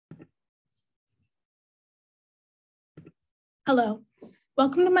Hello,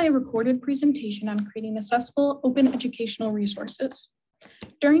 welcome to my recorded presentation on creating accessible open educational resources.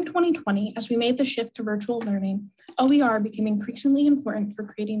 During 2020, as we made the shift to virtual learning, OER became increasingly important for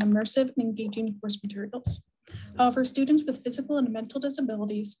creating immersive and engaging course materials. However, students with physical and mental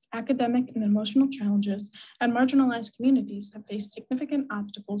disabilities, academic and emotional challenges, and marginalized communities have faced significant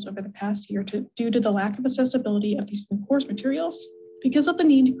obstacles over the past year due to the lack of accessibility of these new course materials. Because of the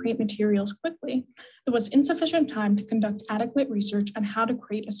need to create materials quickly, there was insufficient time to conduct adequate research on how to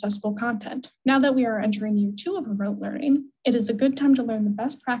create accessible content. Now that we are entering year 2 of remote learning, it is a good time to learn the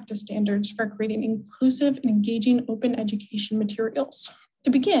best practice standards for creating inclusive and engaging open education materials.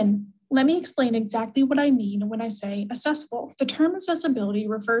 To begin, let me explain exactly what I mean when I say accessible. The term accessibility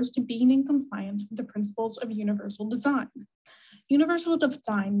refers to being in compliance with the principles of universal design. Universal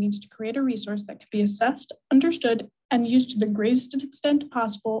design means to create a resource that can be assessed, understood, and used to the greatest extent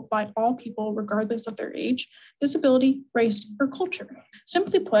possible by all people, regardless of their age, disability, race, or culture.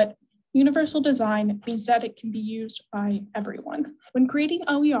 Simply put, universal design means that it can be used by everyone. When creating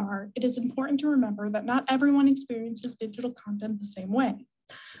OER, it is important to remember that not everyone experiences digital content the same way.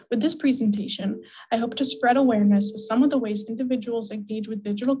 With this presentation, I hope to spread awareness of some of the ways individuals engage with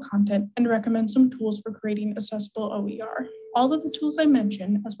digital content and recommend some tools for creating accessible OER. All of the tools I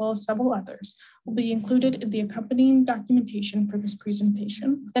mentioned, as well as several others, will be included in the accompanying documentation for this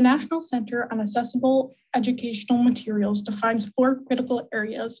presentation. The National Center on Accessible Educational Materials defines 4 critical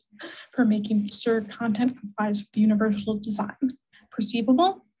areas for making sure content complies with universal design: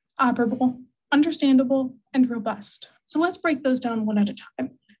 perceivable, operable, understandable, and robust. So let's break those down one at a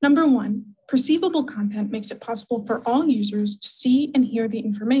time. Number 1, perceivable content makes it possible for all users to see and hear the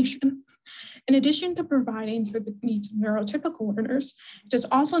information. In addition to providing for the needs of neurotypical learners, it is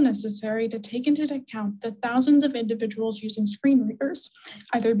also necessary to take into account the thousands of individuals using screen readers,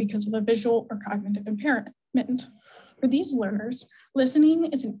 either because of a visual or cognitive impairment. For these learners, listening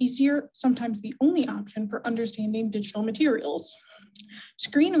is an easier, sometimes the only option for understanding digital materials.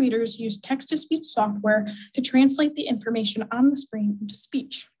 Screen readers use text-to-speech software to translate the information on the screen into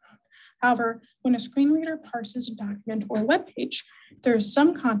speech. However, when a screen reader parses a document or web page, there is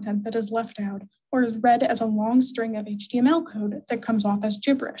some content that is left out or is read as a long string of HTML code that comes off as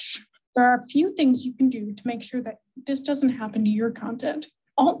gibberish. There are a few things you can do to make sure that this doesn't happen to your content.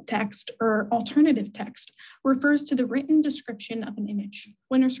 Alt text, or alternative text, refers to the written description of an image.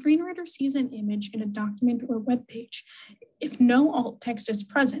 When a screen reader sees an image in a document or web page, if no alt text is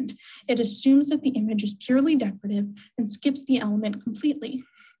present, it assumes that the image is purely decorative and skips the element completely.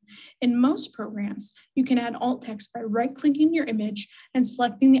 In most programs, you can add alt text by right-clicking your image and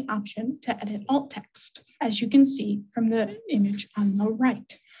selecting the option to edit alt text, as you can see from the image on the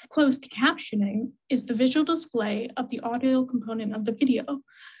right. Closed captioning is the visual display of the audio component of the video,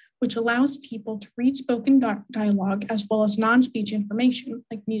 which allows people to read spoken dialogue as well as non-speech information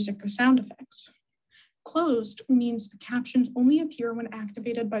like music or sound effects. Closed means the captions only appear when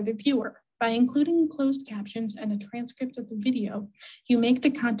activated by the viewer. By including closed captions and a transcript of the video, you make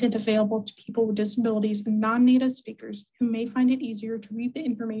the content available to people with disabilities and non-native speakers who may find it easier to read the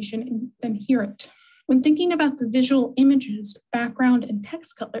information than hear it. When thinking about the visual images, background, and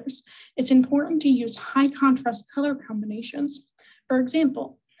text colors, it's important to use high contrast color combinations. For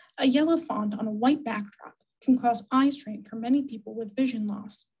example, a yellow font on a white backdrop can cause eye strain for many people with vision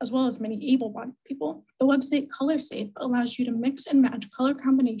loss, as well as many able-bodied people. The website ColorSafe allows you to mix and match color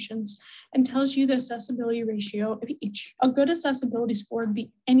combinations and tells you the accessibility ratio of each. A good accessibility score would be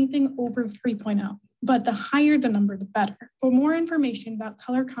anything over 3.0, but the higher the number, the better. For more information about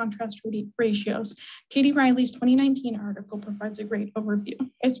color contrast ratios, Katie Riley's 2019 article provides a great overview.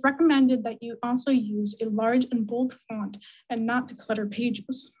 It's recommended that you also use a large and bold font and not to clutter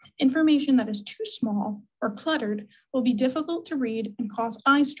pages. Information that is too small or cluttered will be difficult to read and cause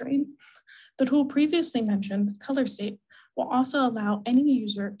eye strain. The tool previously mentioned, ColorSafe, will also allow any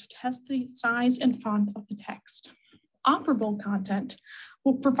user to test the size and font of the text. Operable content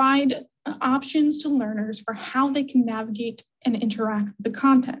will provide options to learners for how they can navigate and interact with the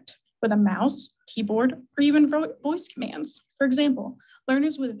content with a mouse, keyboard, or even voice commands. For example,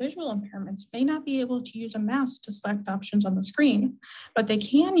 learners with visual impairments may not be able to use a mouse to select options on the screen, but they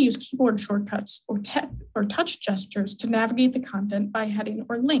can use keyboard shortcuts or touch gestures to navigate the content by heading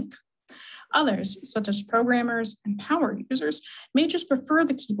or link. Others, such as programmers and power users, may just prefer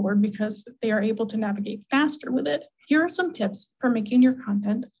the keyboard because they are able to navigate faster with it. Here are some tips for making your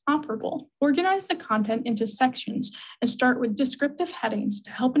content operable. Organize the content into sections and start with descriptive headings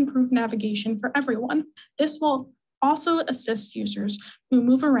to help improve navigation for everyone. This will also assist users who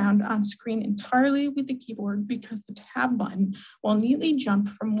move around on screen entirely with the keyboard because the tab button will neatly jump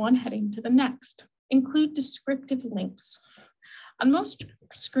from one heading to the next. Include descriptive links. On most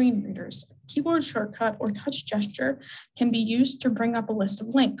screen readers, keyboard shortcut or touch gesture can be used to bring up a list of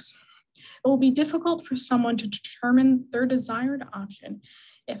links. It will be difficult for someone to determine their desired option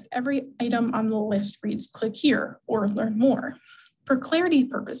if every item on the list reads "click here" or "learn more." For clarity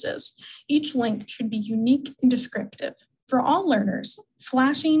purposes, each link should be unique and descriptive. For all learners,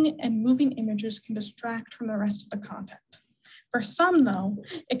 flashing and moving images can distract from the rest of the content. For some, though,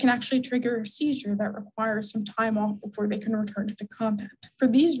 it can actually trigger a seizure that requires some time off before they can return to the content. For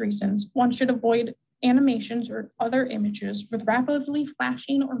these reasons, one should avoid animations or other images with rapidly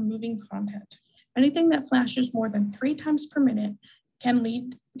flashing or moving content. Anything that flashes more than 3 times per minute can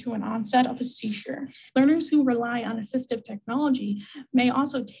lead to an onset of a seizure. Learners who rely on assistive technology may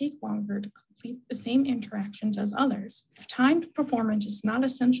also take longer to complete the same interactions as others. If timed performance is not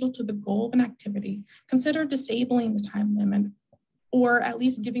essential to the goal of an activity, consider disabling the time limit or at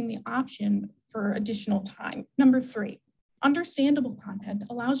least giving the option for additional time. Number 3, understandable content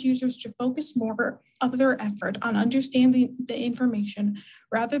allows users to focus more of their effort on understanding the information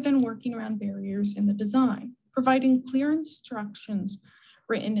rather than working around barriers in the design. Providing clear instructions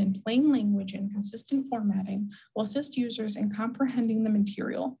written in plain language and consistent formatting will assist users in comprehending the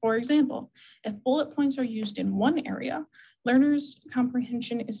material. For example, if bullet points are used in one area, learners'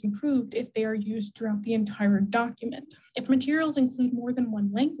 comprehension is improved if they are used throughout the entire document. If materials include more than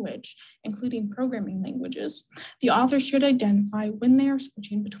one language, including programming languages, the author should identify when they are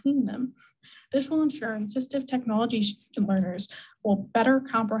switching between them. This will ensure assistive technology learners will better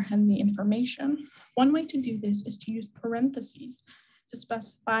comprehend the information. One way to do this is to use parentheses to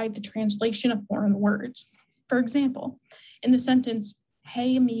specify the translation of foreign words. For example, in the sentence,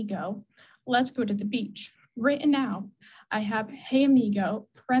 "Hey amigo, let's go to the beach." Written out, I have "Hey amigo,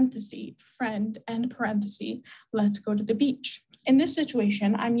 parenthesis, friend, and parenthesis, let's go to the beach." In this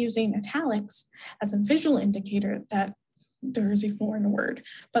situation, I'm using italics as a visual indicator that there is a foreign word,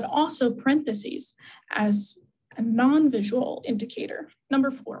 but also parentheses as a non-visual indicator.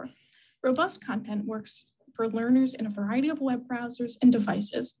 Number 4, robust content works for learners in a variety of web browsers and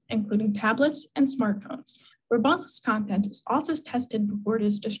devices, including tablets and smartphones. Robust content is also tested before it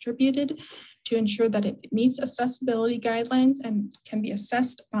is distributed to ensure that it meets accessibility guidelines and can be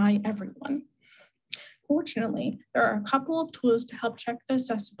assessed by everyone. Fortunately, there are a couple of tools to help check the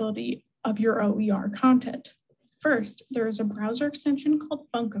accessibility of your OER content. First, there is a browser extension called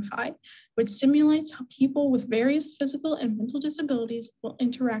Funkify, which simulates how people with various physical and mental disabilities will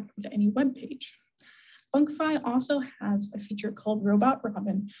interact with any web page. Funkify also has a feature called Robot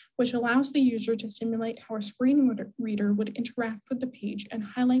Robin, which allows the user to simulate how a screen reader would interact with the page and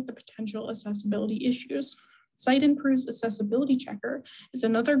highlight the potential accessibility issues. Site Improve's Accessibility Checker is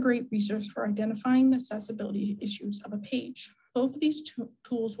another great resource for identifying the accessibility issues of a page. Both of these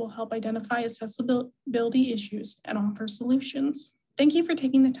tools will help identify accessibility issues and offer solutions. Thank you for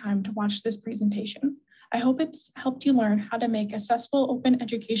taking the time to watch this presentation. I hope it's helped you learn how to make accessible open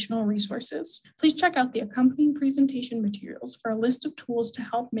educational resources. Please check out the accompanying presentation materials for a list of tools to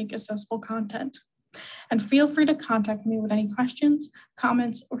help make accessible content. And feel free to contact me with any questions,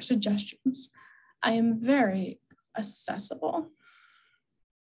 comments, or suggestions. I am very accessible.